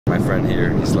My friend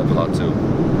here, he slept a lot too.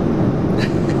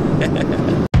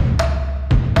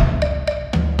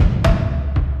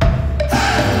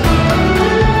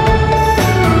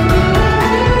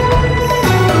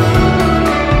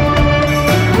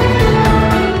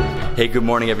 Hey, good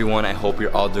morning everyone. I hope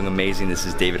you're all doing amazing. This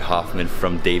is David Hoffman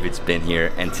from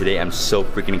Davidsbeenhere, and today I'm so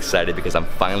freaking excited because I'm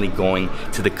finally going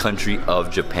to the country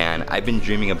of Japan. I've been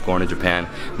dreaming of going to Japan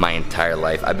my entire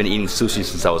life. I've been eating sushi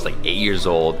since I was like 8 years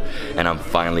old, and I'm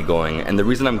finally going. And the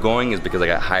reason I'm going is because I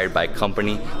got hired by a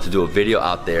company to do a video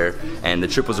out there, and the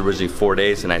trip was originally 4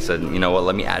 days, and I said, you know what,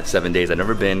 let me add 7 days. I've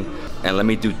never been, and let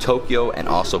me do Tokyo and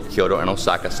also Kyoto and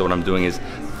Osaka. So what I'm doing is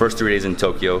first 3 days in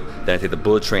Tokyo, then I take the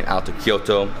bullet train out to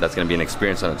Kyoto. That's gonna be an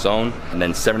experience on its own. And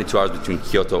then 72 hours between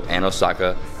Kyoto and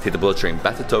Osaka, take the bullet train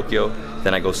back to Tokyo.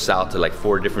 Then I go south to like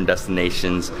 4 different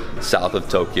destinations south of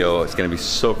Tokyo. It's gonna be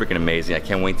so freaking amazing. I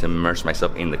can't wait to immerse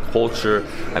myself in the culture.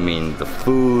 I mean, the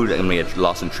food, I'm gonna get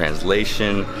lost in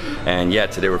translation. And yeah,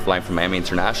 today we're flying from Miami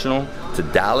International to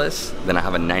Dallas. Then I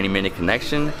have a 90-minute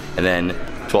connection, and then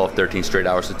 12, 13 straight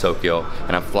hours to Tokyo.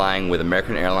 And I'm flying with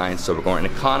American Airlines, so we're going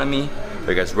in economy.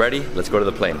 Are you guys ready? Let's go to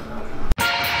the plane.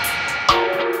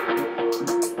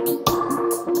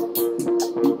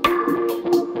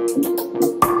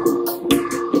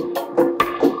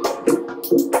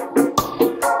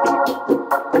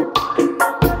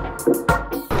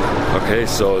 Okay,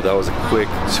 so that was a quick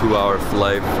 2-hour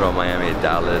flight from Miami to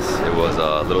Dallas. It was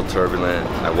a little turbulent.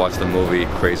 I watched the movie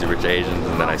Crazy Rich Asians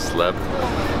and then I slept.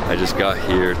 I just got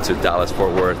here to Dallas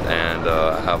Fort Worth, and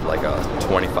I have like a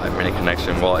 25-minute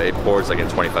connection. Well, it boards like in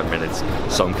 25 minutes.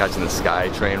 So I'm catching the Sky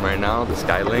train right now, the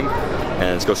Skylink,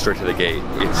 and let's go straight to the gate.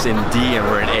 It's in D and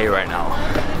we're in A right now.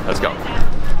 Let's go.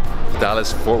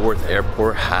 Dallas Fort Worth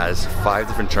Airport has 5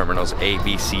 different terminals, A,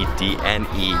 B, C, D, and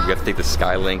E. You have to take the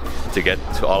Skylink to get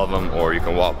to all of them, or you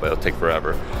can walk, but it'll take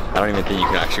forever. I don't even think you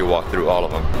can actually walk through all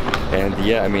of them. And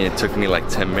yeah, I mean, it took me like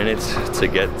 10 minutes to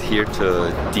get here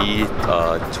to D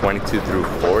 22 through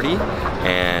 40,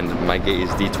 and my gate is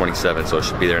D27, so it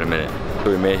should be there in a minute. So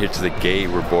we made it here to the gate.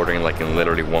 We're boarding like in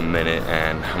literally 1 minute,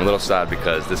 and I'm a little sad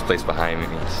because this place behind me,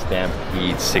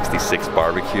 Stampede 66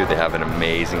 Barbecue, they have an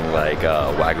amazing like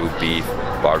Wagyu beef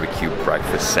barbecue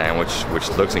breakfast sandwich, which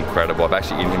looks incredible. I've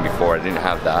actually eaten here before. I didn't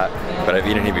have that, but I've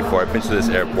eaten here before. I've been to this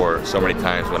airport so many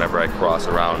times. Whenever I cross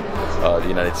around the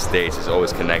United States, it's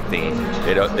always connecting.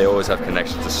 They always have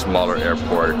connections to smaller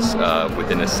airports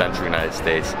within the central United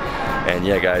States. And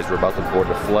yeah, guys, we're about to board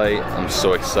the flight. I'm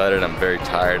so excited. I'm very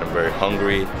tired. I'm very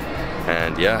hungry.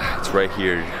 And yeah, it's right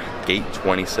here, gate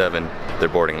 27. They're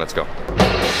boarding. Let's go.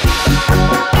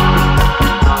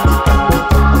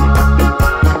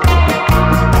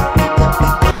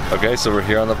 Okay, so we're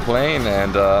here on the plane,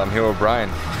 and I'm here with Brian.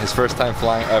 His first time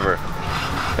flying ever.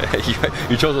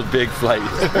 You chose a big flight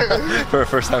for a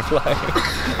first time flying.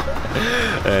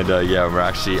 And yeah, we're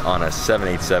actually on a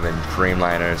 787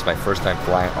 Dreamliner. It's my first time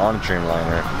flying on a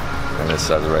Dreamliner. And it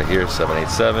says it right here,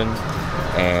 787.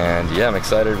 And yeah, I'm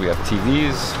excited. We have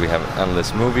TVs, we have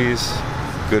endless movies,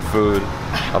 good food.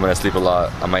 I'm gonna sleep a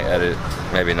lot. I might edit,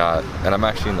 maybe not. And I'm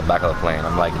actually in the back of the plane.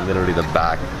 I'm like literally the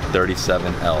back,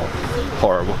 37L.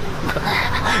 Horrible.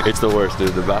 It's the worst,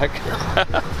 dude, the back.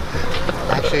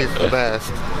 Actually, it's the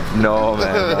best. No,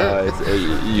 man,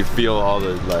 you feel all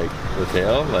the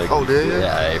tail, like. Oh, do you?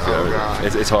 Yeah, you feel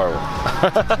everything. It's horrible.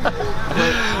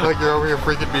 Like you're over here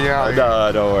freaking me out.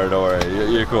 No, don't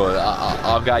worry. You're cool.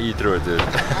 I'll guide you through it, dude.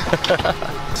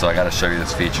 So I gotta show you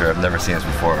this feature. I've never seen this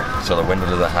before. So the window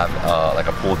doesn't have like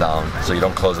a pull down, so you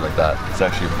don't close it like that. It's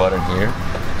actually a button here,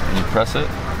 and you press it.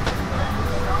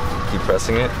 Keep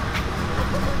pressing it,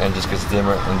 and it just gets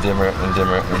dimmer and dimmer and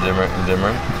dimmer and dimmer and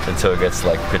dimmer until it gets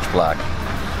like pitch black.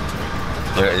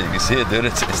 Look, you can see it, dude.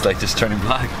 It's like just turning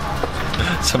black.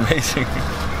 It's amazing.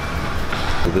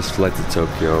 So this flight to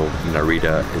Tokyo,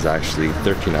 Narita, is actually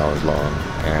 13 hours long,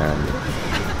 and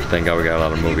thank God we got a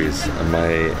lot of movies.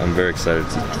 I'm very excited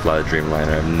to fly the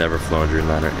Dreamliner. I've never flown a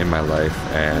Dreamliner in my life,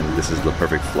 and this is the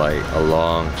perfect flight. A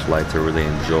long flight to really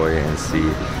enjoy and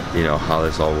see, you know, how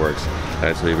this all works. And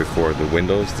I told you before, the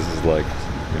windows, this is like,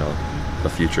 you know, the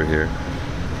future here.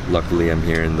 Luckily, I'm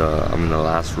in the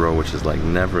last row, which is like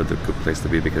never the good place to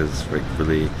be because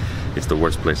it's the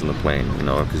worst place on the plane, you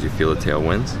know, because you feel the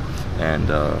tailwinds. And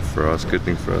for us, good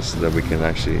thing for us that we can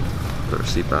actually put our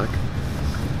seat back.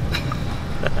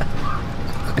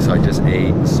 So I just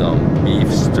ate some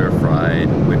beef stir-fried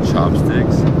with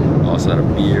chopsticks. Also had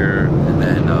a beer and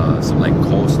then some like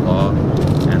coleslaw.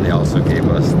 And they also gave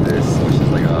us this, which is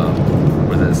like a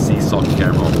sea salt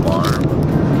caramel bar.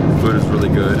 Food is really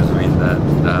good. I mean, that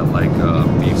like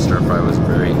beef stir-fry was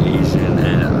very Asian,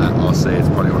 and I'll say it's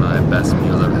probably one of the best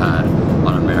meals I've had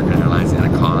on American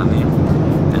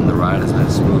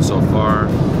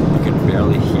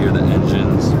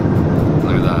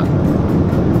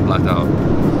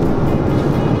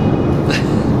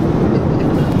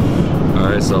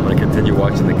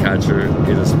catcher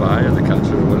is a spy, or the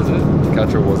catcher, what is it? The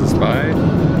catcher was a spy,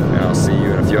 and I'll see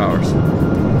you in a few hours.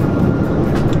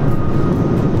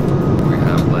 We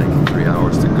have like 3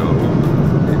 hours to go.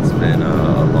 It's been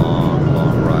a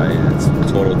long ride. It's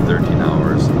total 13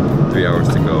 hours, 3 hours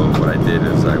to go. What I did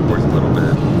is I worked a little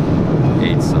bit,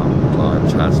 ate some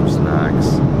lunch, had some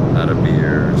snacks, had a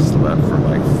beer, slept for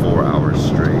like 4 hours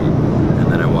straight,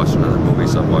 and then I watched another movie.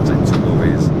 So I've watched like 2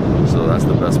 movies. So that's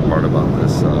the best part about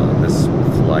this this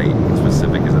flight in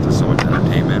specific, is that there's so much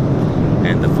entertainment,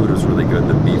 and the food was really good.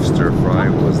 The beef stir fry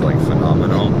was like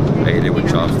phenomenal. I ate it with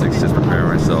chopsticks, just preparing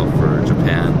myself for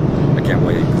Japan. I can't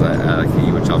wait because I can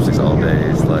eat with chopsticks all day.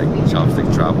 It's like chopstick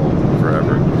travel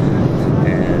forever.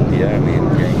 And yeah, I mean,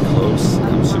 getting close.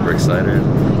 I'm super excited.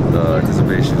 The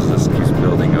anticipation just keeps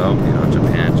building up. You know,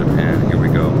 Japan, here we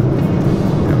go.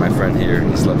 And my friend here,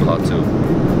 he slept a lot too.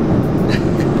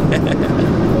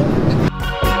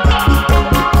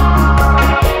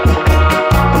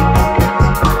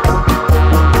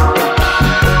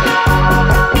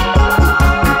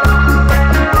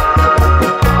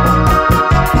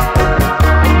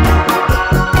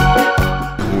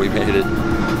 We made it.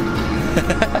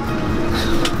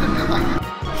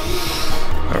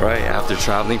 Alright, after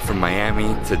traveling from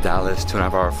Miami to Dallas,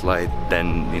 2.5 hour flight,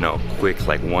 then, you know, quick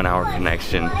like 1 hour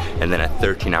connection, and then a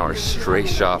 13-hour straight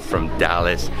shot from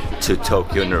Dallas to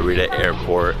Tokyo Narita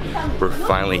Airport. We're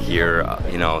finally here.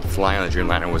 You know, flying on the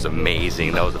Dreamliner was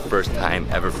amazing. That was the first time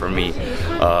ever for me.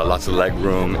 Lots of leg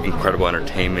room, incredible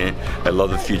entertainment. I love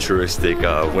the futuristic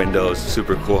windows,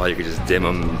 super cool how you could just dim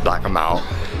them, black them out.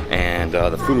 And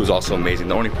the food was also amazing.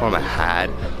 The only problem I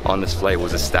had on this flight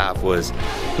was the staff was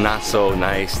not so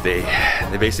nice. They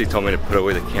basically told me to put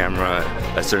away the camera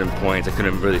at certain points. I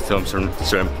couldn't really film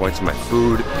certain points of my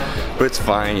food, but it's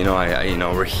fine. You know, you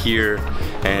know, we're here,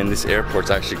 and this airport's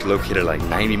actually located like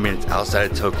 90 minutes outside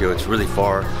of Tokyo. It's really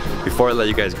far. Before I let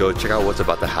you guys go, check out what's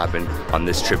about to happen on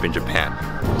this trip in Japan.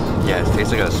 Yeah, it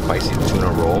tastes like a spicy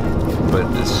tuna roll,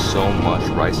 but there's so much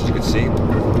rice, as you can see,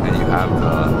 and you have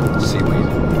the seaweed.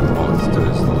 Oh, it's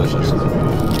delicious.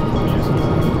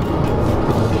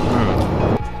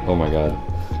 Oh my god.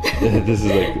 This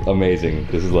is like amazing.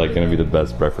 This is like gonna be the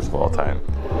best breakfast of all time.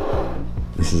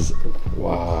 This is,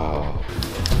 wow.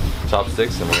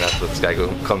 Chopsticks, and we're gonna have to let this guy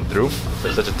come through.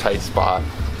 There's such a tight spot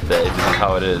that this is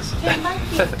how it is.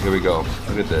 Here we go.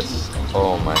 Look at this.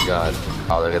 Oh my god.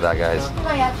 Oh, look at that, guys.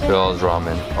 Bill's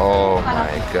ramen. Oh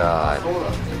my god.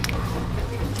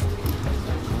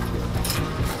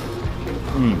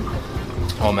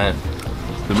 Oh man.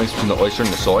 The mix between the oyster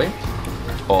and the soy.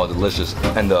 Oh, delicious.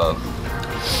 And the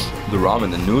ramen,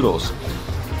 the noodles.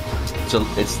 So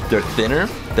they're thinner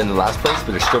than the last place,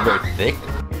 but they're still very thick.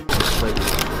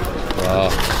 Wow.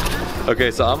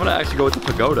 Okay, so I'm gonna actually go with the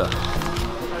pagoda.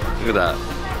 Look at that.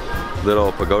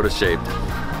 Little pagoda shaped.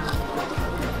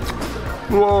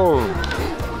 Whoa.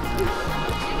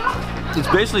 It's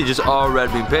basically just all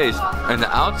red bean paste, and the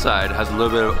outside has a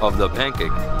little bit of the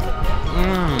pancake.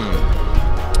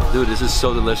 Dude, this is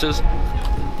so delicious.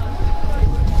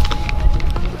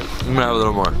 I'm gonna have a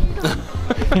little more.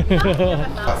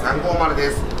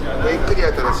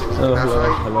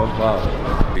 Wow.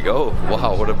 Here we go.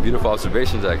 Wow, what a beautiful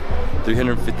observation deck.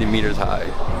 350 meters high.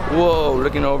 Whoa,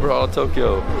 looking over all of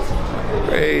Tokyo.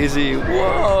 Crazy.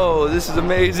 Whoa, this is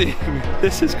amazing.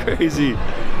 This is crazy.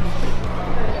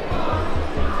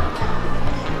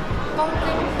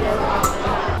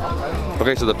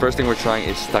 Okay, so the first thing we're trying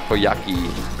is takoyaki.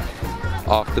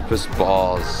 Octopus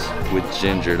balls with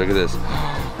ginger. Look at this.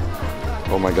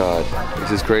 Oh my god,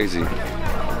 this is crazy.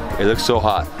 It looks so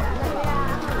hot.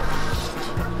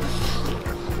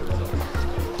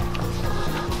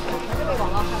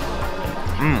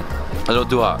 A little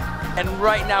too hot. And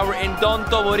right now we're in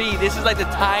Dontobori. This is like the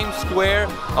Times Square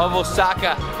of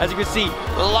Osaka. As you can see,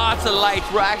 lots of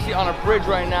lights. We're actually on a bridge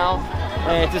right now,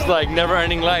 and it's just like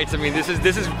never-ending lights. I mean, this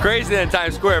is crazier than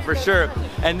Times Square for sure.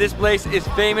 And this place is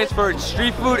famous for its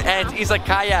street food and its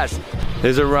izakayas.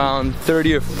 There's around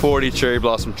 30 or 40 cherry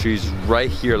blossom trees right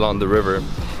here along the river,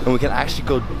 and we can actually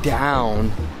go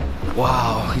down.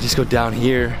 Wow, you just go down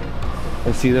here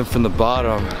and see them from the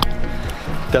bottom.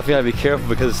 Definitely gotta be careful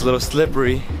because it's a little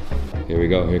slippery. Here we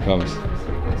go, here it comes.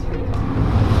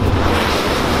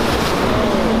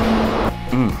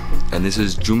 And this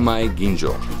is Junmai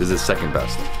Ginjo. This is the second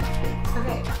best.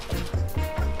 Okay.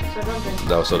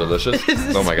 That was so delicious.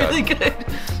 Oh my god. Really good.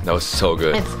 That was so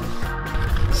good.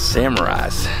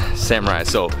 Samurais.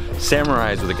 So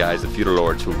samurais were the guys, the feudal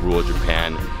lords who ruled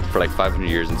Japan for like 500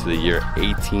 years into the year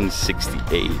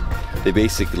 1868. They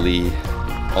basically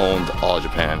owned all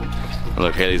Japan. And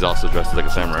look, Haley's also dressed like a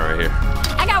samurai right here.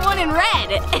 I got one in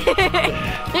red.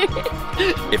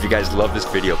 If you guys love this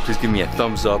video, please give me a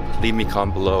thumbs up, leave me a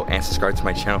comment below, and subscribe to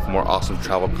my channel for more awesome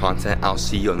travel content. I'll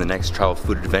see you on the next travel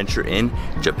food adventure in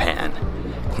Japan.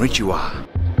 Konnichiwa.